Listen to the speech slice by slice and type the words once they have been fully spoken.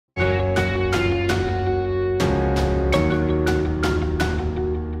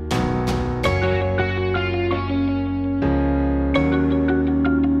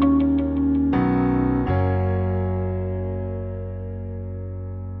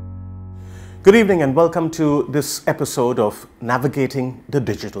Good evening and welcome to this episode of Navigating the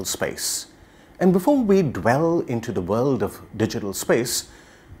Digital Space. And before we dwell into the world of digital space,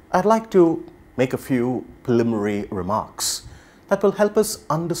 I'd like to make a few preliminary remarks that will help us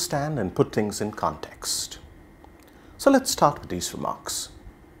understand and put things in context. So let's start with these remarks.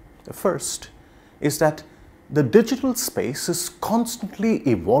 The first is that the digital space is constantly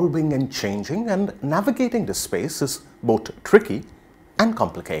evolving and changing, and navigating the space is both tricky and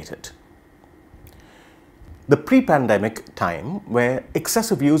complicated. The pre-pandemic time where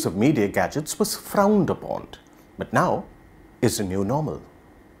excessive use of media gadgets was frowned upon, but now is the new normal.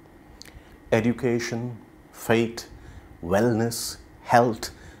 Education, faith, wellness, health,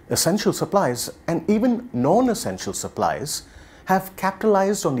 essential supplies, and even non-essential supplies have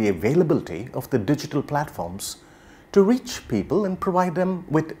capitalized on the availability of the digital platforms to reach people and provide them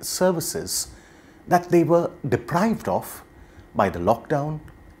with services that they were deprived of by the lockdown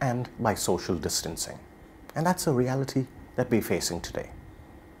and by social distancing. And that's a reality that we're facing today.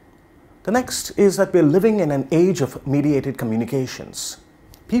 The next is that we're living in an age of mediated communications.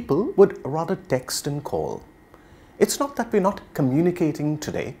 People would rather text and call. It's not that we're not communicating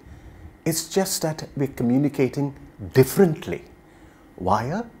today, it's just that we're communicating differently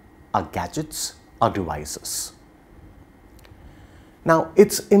via our gadgets, our devices. Now,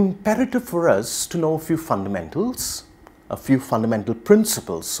 it's imperative for us to know a few fundamentals, a few fundamental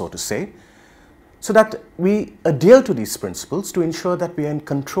principles, so to say, so that we adhere to these principles to ensure that we are in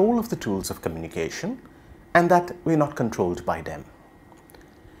control of the tools of communication and that we're not controlled by them.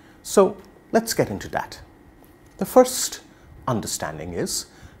 So let's get into that. The first understanding is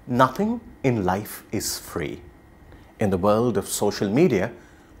nothing in life is free. In the world of social media,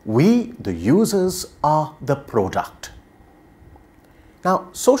 we, the users, are the product. Now,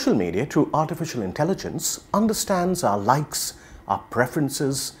 social media, through artificial intelligence, understands our likes, our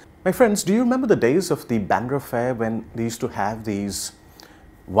preferences. My friends, do you remember the days of the Bandra Fair when they used to have these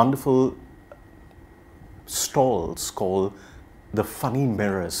wonderful stalls called the funny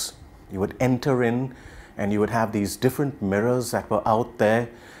mirrors? You would enter in and you would have these different mirrors that were out there,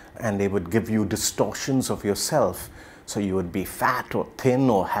 and they would give you distortions of yourself. So you would be fat or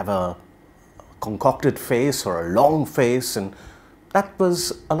thin or have a concocted face or a long face, and that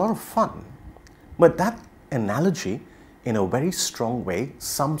was a lot of fun. But that analogy, in a very strong way,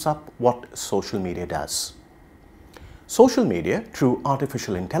 sums up what social media does. Social media, through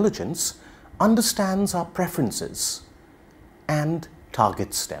artificial intelligence, understands our preferences and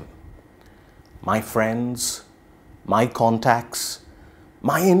targets them. My friends, my contacts,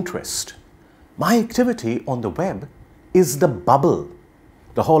 my interest, my activity on the web is the bubble,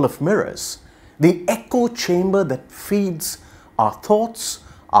 the hall of mirrors, the echo chamber that feeds our thoughts,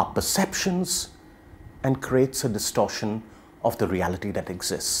 our perceptions, and creates a distortion of the reality that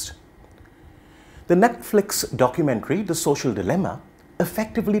exists. The Netflix documentary, The Social Dilemma,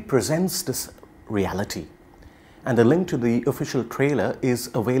 effectively presents this reality. And the link to the official trailer is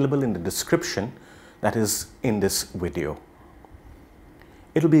available in the description that is in this video.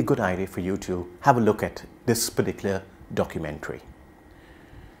 It'll be a good idea for you to have a look at this particular documentary.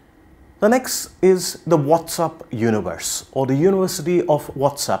 The next is the WhatsApp universe, or the University of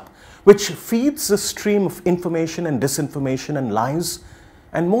WhatsApp, which feeds the stream of information and disinformation and lies,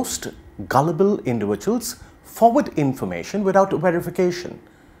 and most gullible individuals forward information without verification.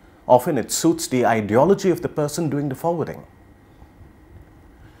 Often it suits the ideology of the person doing the forwarding.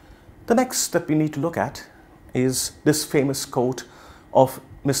 The next that we need to look at is this famous quote of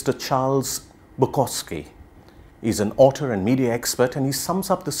Mr. Charles Bukowski. He's an author and media expert, and he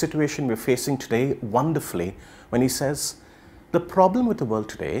sums up the situation we're facing today wonderfully when he says, "The problem with the world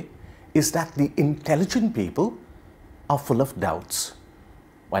today is that the intelligent people are full of doubts,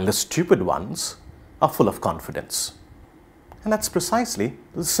 while the stupid ones are full of confidence." And that's precisely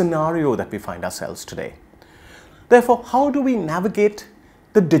the scenario that we find ourselves today. Therefore, how do we navigate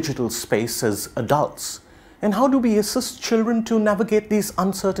the digital space as adults? And how do we assist children to navigate these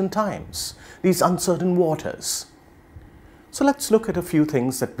uncertain times, these uncertain waters? So let's look at a few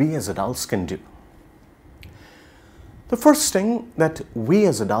things that we as adults can do. The first thing that we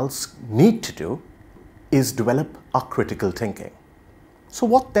as adults need to do is develop our critical thinking. So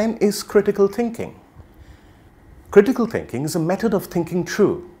what then is critical thinking? Critical thinking is a method of thinking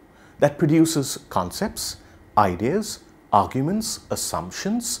through that produces concepts, ideas, arguments,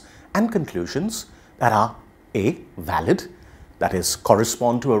 assumptions, and conclusions that are A, valid, that is,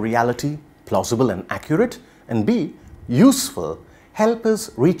 correspond to a reality, plausible and accurate, and B, useful, help us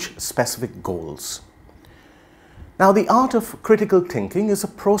reach specific goals. Now, the art of critical thinking is a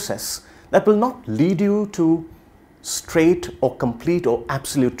process that will not lead you to straight or complete or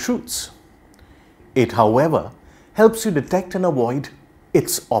absolute truths. It, however, helps you detect and avoid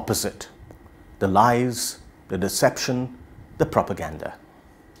its opposite: the lies, the deception, the propaganda.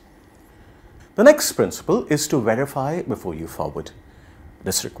 The next principle is to verify before you forward.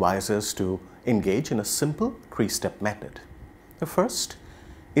 This requires us to engage in a simple 3-step method. The first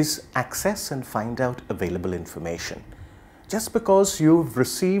is access and find out available information. Just because you've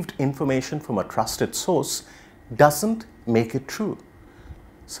received information from a trusted source doesn't make it true.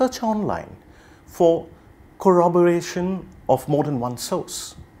 Search online for corroboration of more than one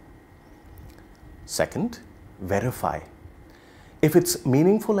source. Second, verify if it's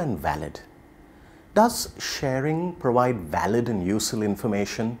meaningful and valid. Does sharing provide valid and useful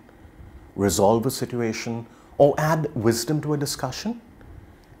information, resolve a situation, or add wisdom to a discussion?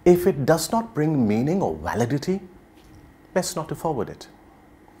 If it does not bring meaning or validity, best not to forward it.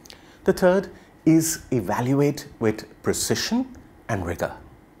 The third is evaluate with precision and rigor.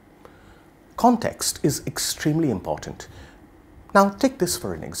 Context is extremely important. Now take this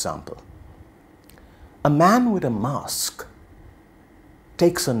for an example. A man with a mask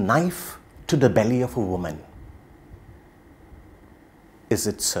takes a knife to the belly of a woman. Is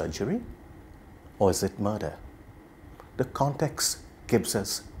it surgery or is it murder? The context gives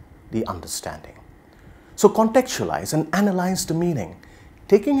us the understanding. So contextualize and analyze the meaning,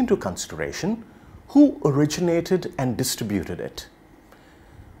 taking into consideration who originated and distributed it.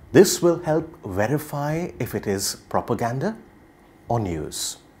 This will help verify if it is propaganda or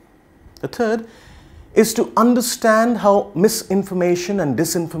news. The third is to understand how misinformation and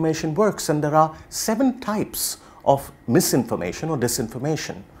disinformation works, and there are 7 types of misinformation or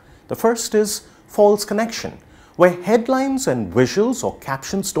disinformation. The first is false connection, where headlines and visuals or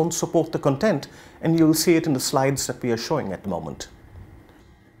captions don't support the content, and you'll see it in the slides that we are showing at the moment.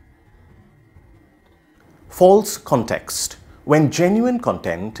 False context, when genuine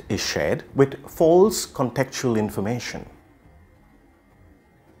content is shared with false contextual information.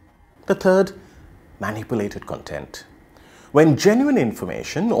 The third, manipulated content, when genuine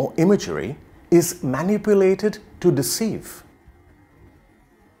information or imagery is manipulated to deceive.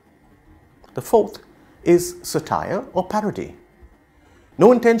 The fourth is satire or parody.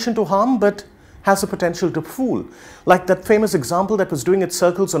 No intention to harm, but has the potential to fool. Like that famous example that was doing its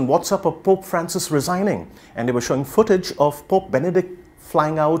circles on WhatsApp of Pope Francis resigning, and they were showing footage of Pope Benedict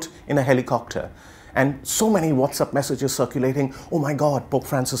flying out in a helicopter. And so many WhatsApp messages circulating, "Oh my God, Pope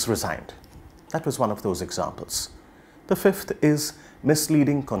Francis resigned." That was one of those examples. The fifth is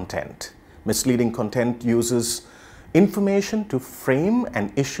misleading content. Misleading content uses information to frame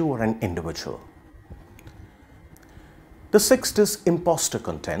an issue or an individual. The sixth is imposter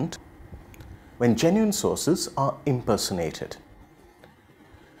content, when genuine sources are impersonated.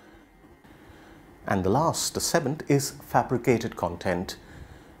 And the last, the seventh, is fabricated content.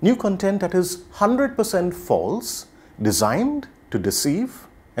 New content that is 100% false, designed to deceive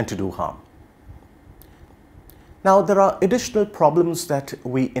and to do harm. Now, there are additional problems that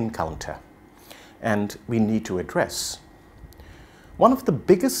we encounter and we need to address. One of the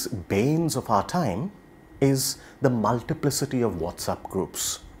biggest banes of our time is the multiplicity of WhatsApp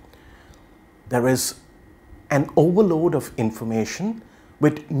groups. There is an overload of information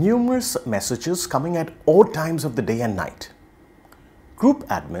with numerous messages coming at all times of the day and night. Group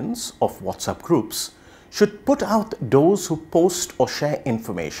admins of WhatsApp groups should put out those who post or share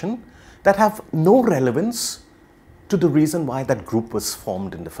information that have no relevance to the reason why that group was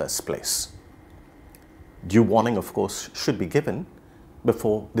formed in the first place. Due warning, of course, should be given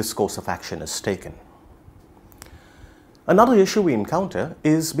before this course of action is taken. Another issue we encounter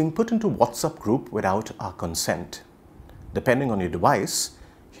is being put into WhatsApp group without our consent. Depending on your device,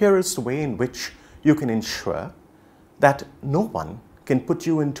 here is the way in which you can ensure that no one can put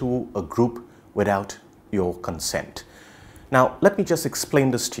you into a group without your consent. Now, let me just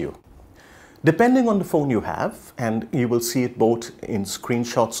explain this to you. Depending on the phone you have, and you will see it both in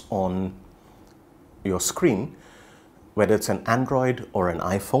screenshots on your screen, whether it's an Android or an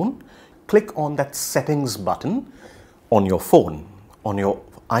iPhone, click on that settings button on your phone. On your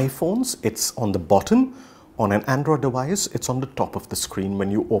iPhones, it's on the bottom. On an Android device, it's on the top of the screen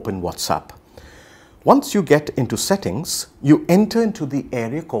when you open WhatsApp. Once you get into settings, you enter into the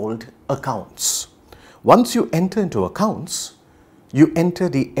area called accounts. Once you enter into accounts, you enter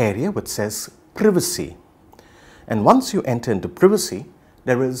the area which says privacy. And once you enter into privacy,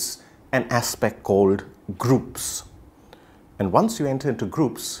 there is an aspect called groups. And once you enter into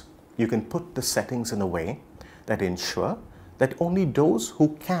groups, you can put the settings in a way that ensure that only those who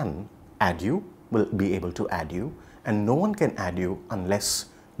can add you will be able to add you, and no one can add you unless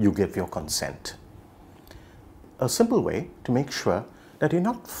you give your consent. A simple way to make sure that you're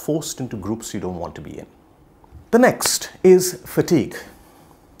not forced into groups you don't want to be in. The next is fatigue.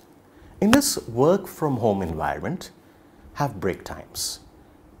 In this work from home environment, have break times.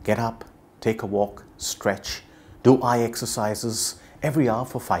 Get up, take a walk, stretch, do eye exercises every hour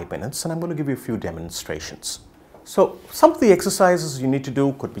for 5 minutes, and I'm going to give you a few demonstrations. So some of the exercises you need to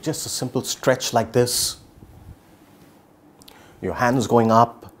do could be just a simple stretch like this. Your hands going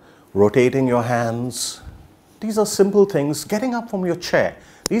up, rotating your hands. These are simple things. Getting up from your chair.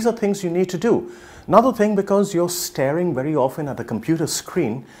 These are things you need to do. Another thing, because you're staring very often at the computer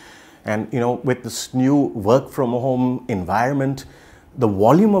screen, and with this new work from home environment, the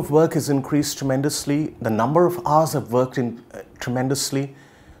volume of work has increased tremendously. The number of hours have worked tremendously.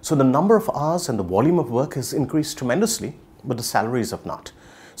 So the number of hours and the volume of work has increased tremendously, but the salaries have not.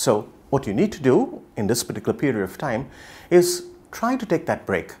 So what you need to do in this particular period of time is try to take that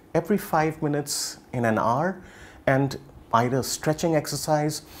break every 5 minutes in an hour, and either stretching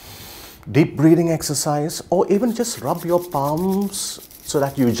exercise, deep breathing exercise, or even just rub your palms so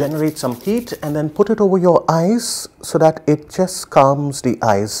that you generate some heat, and then put it over your eyes so that it just calms the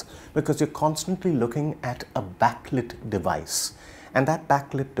eyes, because you're constantly looking at a backlit device. And that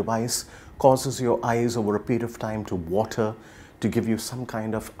backlit device causes your eyes over a period of time to water, to give you some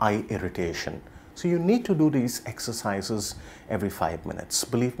kind of eye irritation. So you need to do these exercises every 5 minutes.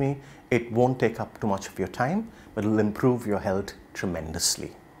 Believe me, it won't take up too much of your time, but it'll improve your health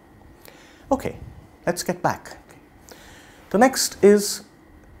tremendously. Okay, let's get back. The next is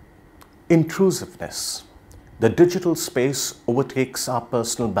intrusiveness. The digital space overtakes our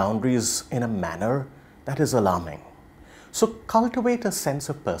personal boundaries in a manner that is alarming. So cultivate a sense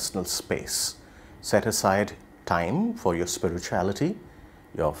of personal space. Set aside time for your spirituality,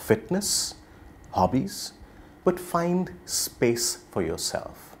 your fitness, hobbies, but find space for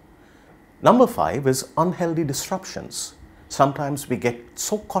yourself. Number 5 is unhealthy disruptions. Sometimes we get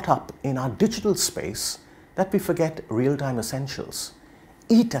so caught up in our digital space that we forget real-time essentials.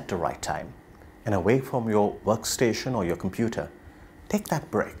 Eat at the right time and away from your workstation or your computer. Take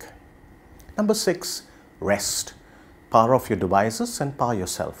that break. Number 6, rest. Power off your devices and power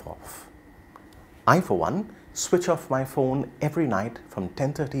yourself off. I, for one, switch off my phone every night from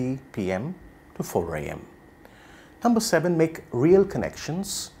 10:30 p.m. to 4 a.m. Number 7, make real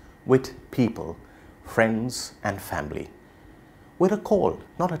connections with people, friends and family. With a call,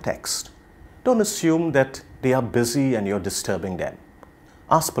 not a text. Don't assume that they are busy and you're disturbing them.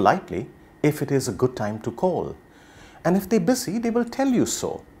 Ask politely if it is a good time to call. And if they're busy, they will tell you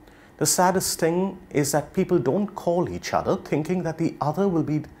so. The saddest thing is that people don't call each other thinking that the other will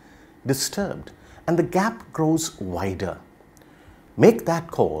be disturbed, and the gap grows wider. Make that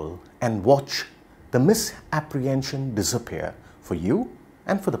call and watch the misapprehension disappear for you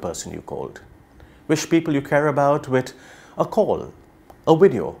and for the person you called. Wish people you care about with a call, a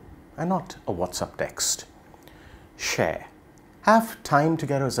video, and not a WhatsApp text. Share. Have time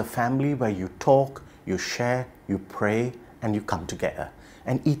together as a family where you talk, you share, you pray, and you come together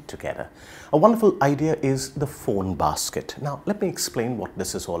and eat together. A wonderful idea is the phone basket. Now, let me explain what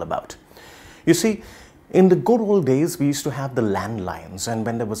this is all about. You see, in the good old days, we used to have the landlines, and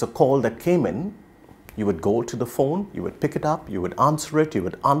when there was a call that came in, you would go to the phone, you would pick it up, you would answer it, you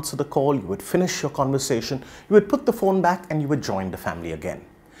would answer the call, you would finish your conversation, you would put the phone back, and you would join the family again.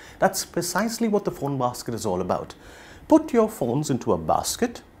 That's precisely what the phone basket is all about. Put your phones into a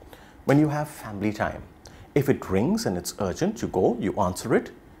basket when you have family time. If it rings and it's urgent, you go, you answer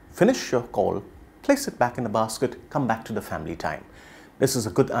it, finish your call, place it back in the basket, come back to the family time. This is a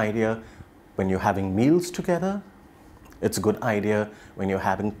good idea when you're having meals together. It's a good idea when you're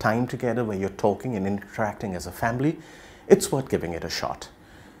having time together where you're talking and interacting as a family. It's worth giving it a shot.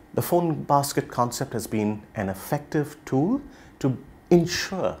 The phone basket concept has been an effective tool to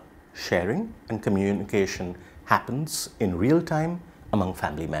ensure sharing and communication happens in real time among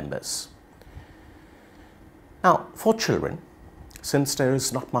family members. Now, for children, since there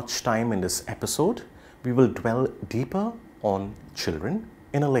is not much time in this episode, we will dwell deeper on children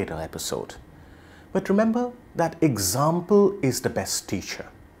in a later episode. But remember that example is the best teacher.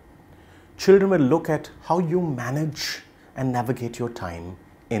 Children will look at how you manage and navigate your time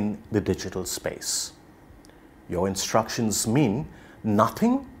in the digital space. Your instructions mean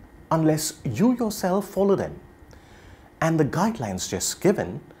nothing unless you yourself follow them. And the guidelines just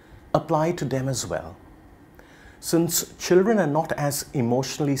given apply to them as well. Since children are not as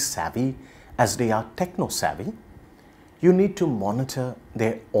emotionally savvy as they are techno-savvy, you need to monitor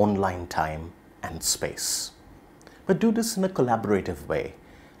their online time and space. But do this in a collaborative way,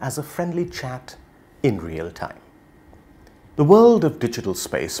 as a friendly chat in real time. The world of digital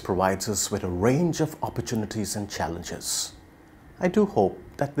space provides us with a range of opportunities and challenges. I do hope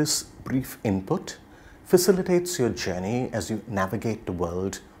that this brief input facilitates your journey as you navigate the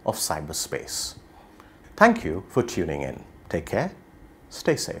world of cyberspace. Thank you for tuning in. Take care.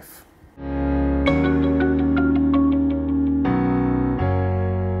 Stay safe.